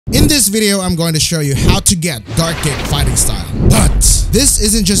In this video, I'm going to show you how to get Dark Kick fighting style. But this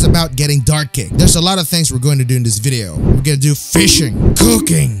isn't just about getting Dark Kick. There's a lot of things we're going to do in this video. We're going to do fishing,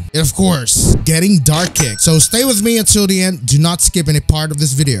 cooking, and of course, getting Dark Kick. So stay with me until the end. Do not skip any part of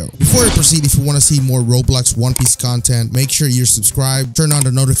this video. Before we proceed, if you want to see more Roblox One Piece content, make sure you're subscribed. Turn on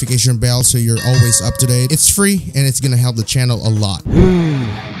the notification bell so you're always up to date. It's free and it's going to help the channel a lot.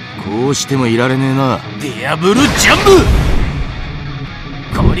 こうしてもいられねえな。ディアブルジャンブ。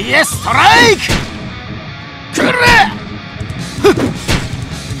コリエストライク。くれ。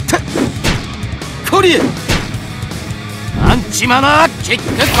コリエ。アンチマナーキック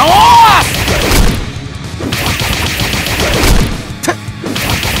コース。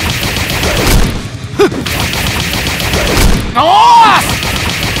コー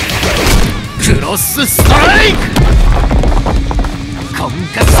ス。クロスストライク。コン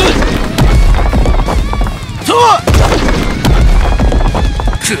カスと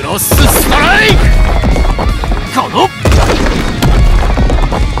クロスストライクこの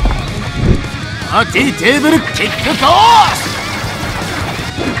パーティーテーブルキックコース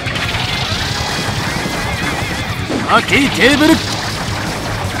パーティーテーブル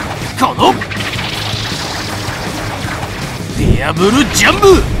このディアブルジャン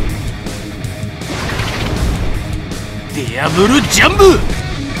ブディアブルジャンブ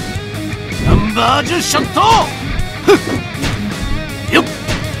ナンバージュショットよっ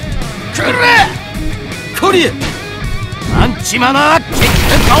くれコリエアンチマナーキック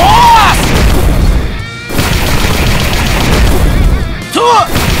コースと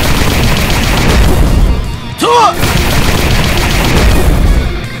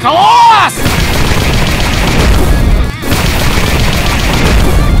コース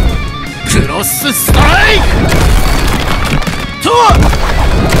クロスストライク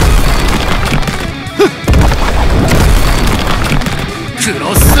ク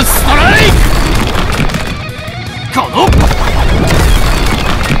ロスストライクこの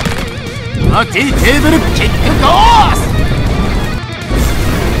パーティーテーブルキックコース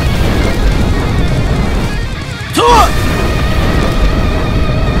と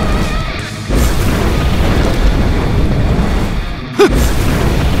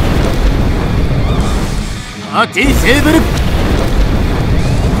パーティーテーブル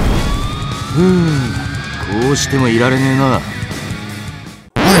こうしてもいられねえな。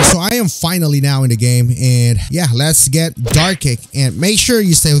Alright, so I am finally now in the game, and yeah, let's get Dark Kick. And make sure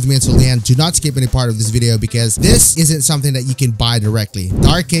you stay with me until the end. Do not skip any part of this video because this isn't something that you can buy directly.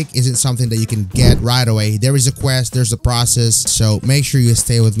 Dark Kick isn't something that you can get right away. There is a quest, there's a process, so make sure you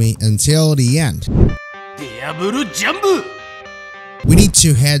stay with me until the end. We need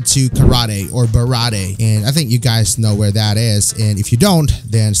to head to Karate or Barate, and I think you guys know where that is. And if you don't,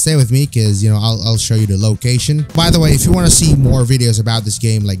 then stay with me because, you know, I'll show you the location. By the way, if you want to see more videos about this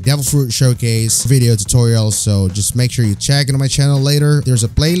game, like Devil Fruit Showcase, video tutorials, so just make sure you check it on my channel later. There's a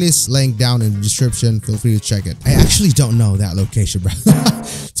playlist link down in the description. Feel free to check it. I actually don't know that location, bro,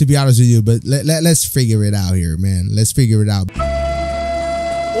 to be honest with you, but let's figure it out here, man. Let's figure it out.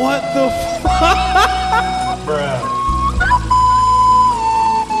 What the fuck? Bruh.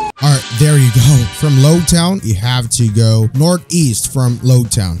 Alright, there you go. From Lowtown, you have to go northeast from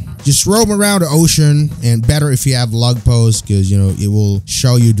Lowtown. Just roam around the ocean, and better if you have log posts because, you know, it will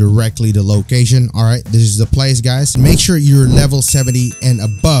show you directly the location. Alright, this is the place, guys. Make sure you're level 70 and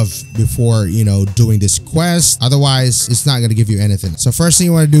above before, you know, doing this quest. Otherwise, it's not going to give you anything. So first thing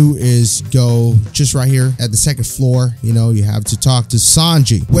you want to do is go just right here at the second floor. You know, you have to talk to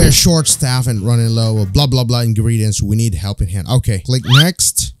Sanji. We're short staff and running low. Blah, blah, blah ingredients. We need helping hand. Okay, click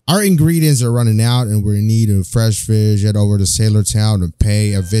next. Our ingredients are running out and we're in need of fresh fish. Head over to Sailor Town and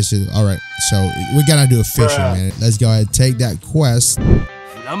pay a visit. All right, so we're gonna do a fishing, man. Let's go ahead and take that quest.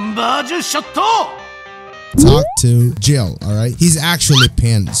 Talk to Jill, all right? He's actually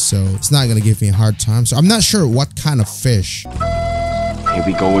pinned, so it's not gonna give me a hard time. So I'm not sure what kind of fish. Here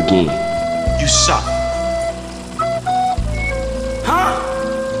we go again. You suck. Huh?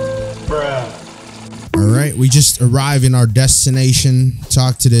 Bruh. Alright, we just arrived in our destination.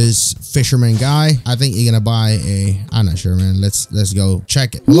 Talk to this fisherman guy. I think you're gonna buy I'm not sure, man. Let's go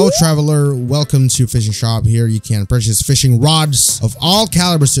check it. Hello, traveler. Welcome to fishing shop. Here you can purchase fishing rods of all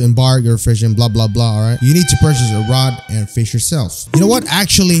calibers to embark your fishing, blah, blah, blah. Alright, you need to purchase a rod and fish yourself. You know what?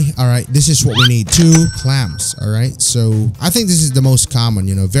 Actually, alright, this is what we need. 2 clams, alright? So I think this is the most common,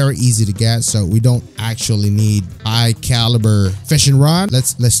 you know, very easy to get. So we don't actually need high caliber fishing rod.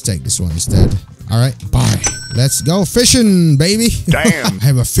 Let's take this one instead. All right, bye. Let's go fishing, baby. Damn. I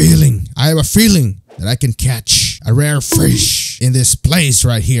have a feeling that I can catch a rare fish. in this place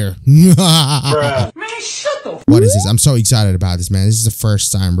right here. Bruh. What is this? I'm so excited about this, man. This is the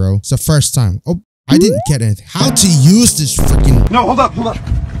first time, bro. It's the first time. Oh, I didn't get anything. How to use this freaking... No, hold up.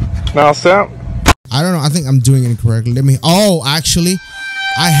 Now, Sam. I don't know. I think I'm doing it incorrectly. Let me... Oh, actually,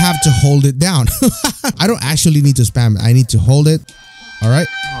 I have to hold it down. I don't actually need to spam it. I need to hold it. All right.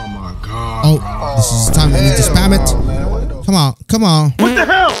 Oh my God. Oh, this is the time I need to spam it. Come on. Come on. What the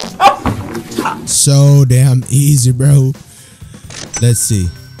hell? Oh. So damn easy, bro. Let's see.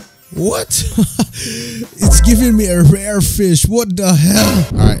 What? It's giving me a rare fish. What the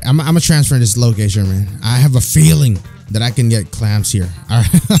hell? All right, I'm gonna transfer this location, man. I have a feeling that I can get clams here. All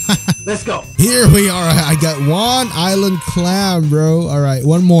right. Let's go. Here we are. I got one island clam, bro. All right,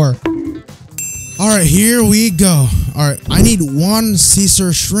 one more. All right, here we go. All right, I need one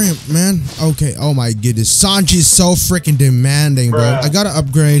Caesar shrimp, man. Okay, oh my goodness. Sanji is so freaking demanding, bro. Bruh. I gotta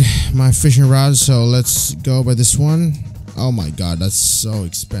upgrade my fishing rod, so let's go by this one. Oh my God, that's so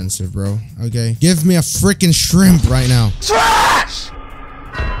expensive, bro. Okay, give me a freaking shrimp right now. Trash!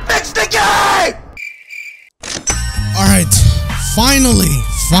 Fix the game! All right,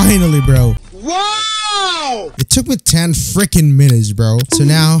 finally, bro. Wow! It took me 10 freaking minutes, bro. So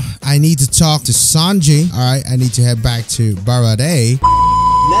now I need to talk to Sanji. All right, I need to head back to Barade.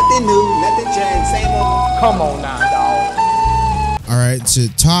 Nothing new, nothing changed, same old. Come on now, dog. All right, to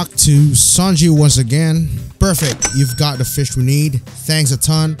talk to Sanji once again. Perfect, you've got the fish we need. Thanks a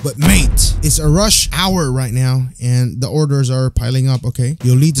ton. But mate, it's a rush hour right now and the orders are piling up, okay?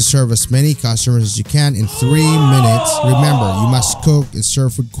 You'll need to serve as many customers as you can in 3 minutes. Remember, you must cook and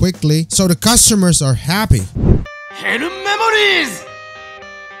serve food quickly so the customers are happy. Hidden memories!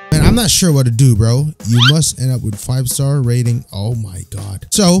 Man, I'm not sure what to do, bro. You must end up with 5-star rating. Oh my God.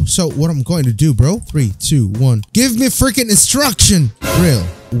 So what I'm going to do, bro? 3, 2, 1. Give me freaking instruction. Real.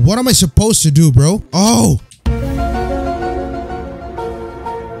 What am I supposed to do, bro? Oh.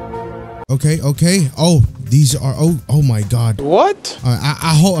 Okay. Oh, these are, oh my God. What?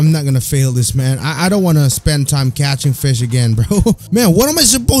 I hope I'm not gonna fail this, man. I don't want to spend time catching fish again, bro. Man, what am I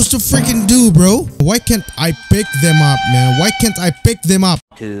supposed to freaking do, bro? Why can't I pick them up, man? Why can't I pick them up?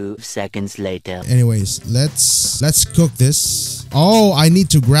 2 seconds later. Anyways, let's cook this. Oh, I need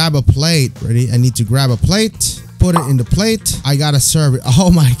to grab a plate. Ready? I need to grab a plate. Put it in the plate. I gotta serve it.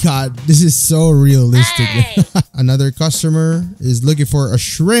 Oh my God, this is so realistic. Hey! Another customer is looking for a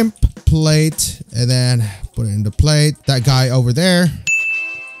shrimp plate and then put it in the plate. That guy over there.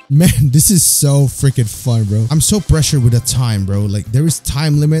 Man, this is so freaking fun, bro. I'm so pressured with the time, bro. Like, there is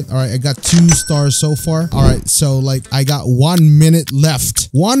time limit. All right, I got 2 stars so far. All right, so like I got 1 minute left.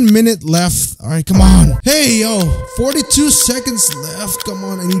 1 minute left. All right, come on. Hey, yo, 42 seconds left. Come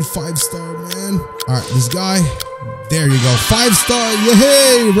on, I need 5-star, man. All right, this guy. There you go, 5-star.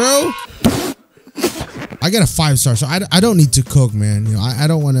 Yay, bro. I got a 5-star, so I don't need to cook, man. You know, I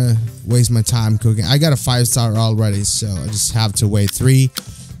don't want to waste my time cooking. I got a 5-star already, so I just have to wait. 3,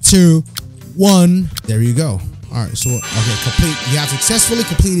 2, 1. There you go. All right, so okay, complete. You have successfully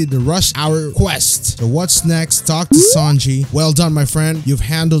completed the rush hour quest. So what's next? Talk to Sanji. Well done, my friend. You've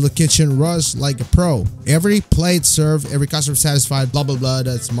handled the kitchen rush like a pro. Every plate served, every customer satisfied. Blah blah blah.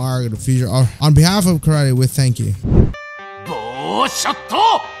 That's Mark the future. On behalf of Karate, we thank you.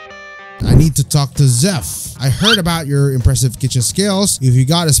 I need to talk to Zeph. I heard about your impressive kitchen skills. If you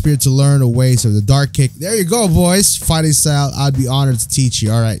got a spirit to learn the ways of the dark kick, there you go, boys. Fighting style, I'd be honored to teach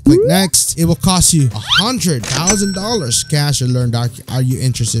you. All right, click next. It will cost you $100,000 cash to learn dark kick. Are you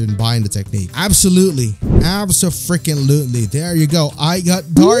interested in buying the technique? Absolutely. Abso-freaking-lutely. There you go. I got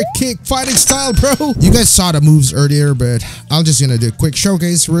dark kick fighting style, bro. You guys saw the moves earlier, but I'm just gonna do a quick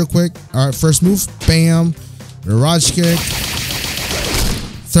showcase real quick. All right, first move, bam. The Raj kick.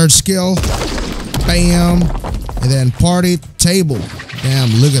 Third skill, bam, and then party table. Damn,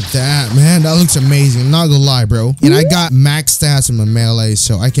 look at that, man. That looks amazing. I'm not gonna lie, bro. And I got max stats in my melee,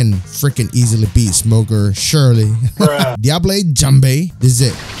 so I can freaking easily beat Smoker, surely. Diable Jambe, this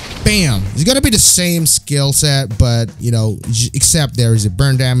is it. Bam. It's gonna be the same skill set, but, you know, except there is a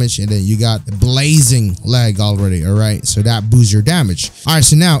burn damage, and then you got a blazing leg already, all right? So that boosts your damage. All right,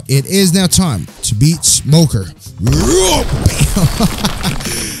 so now it is now time to beat Smoker.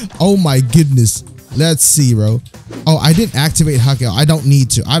 Oh my goodness. Let's see, bro. Oh, I didn't activate Haki. I don't need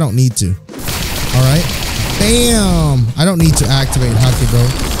to. All right. Bam. I don't need to activate Haki, bro.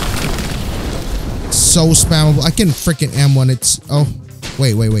 So spammable. I can freaking M1 it. Oh,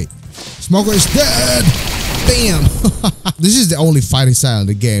 wait. Smoker is dead. Bam. This is the only fighting style in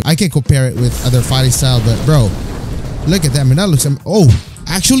the game. I can compare it with other fighting style, but bro, look at that, man. That looks, oh,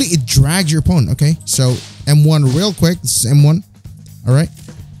 actually it drags your opponent. Okay, so M1 real quick. This is M1. All right.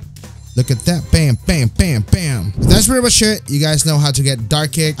 Look at that. Bam, bam, bam, bam. But that's pretty much it. You guys know how to get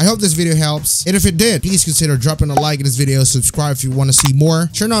Dark Kick. I hope this video helps. And if it did, please consider dropping a like in this video. Subscribe if you want to see more.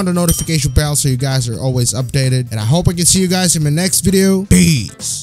 Turn on the notification bell so you guys are always updated. And I hope I can see you guys in my next video. Peace.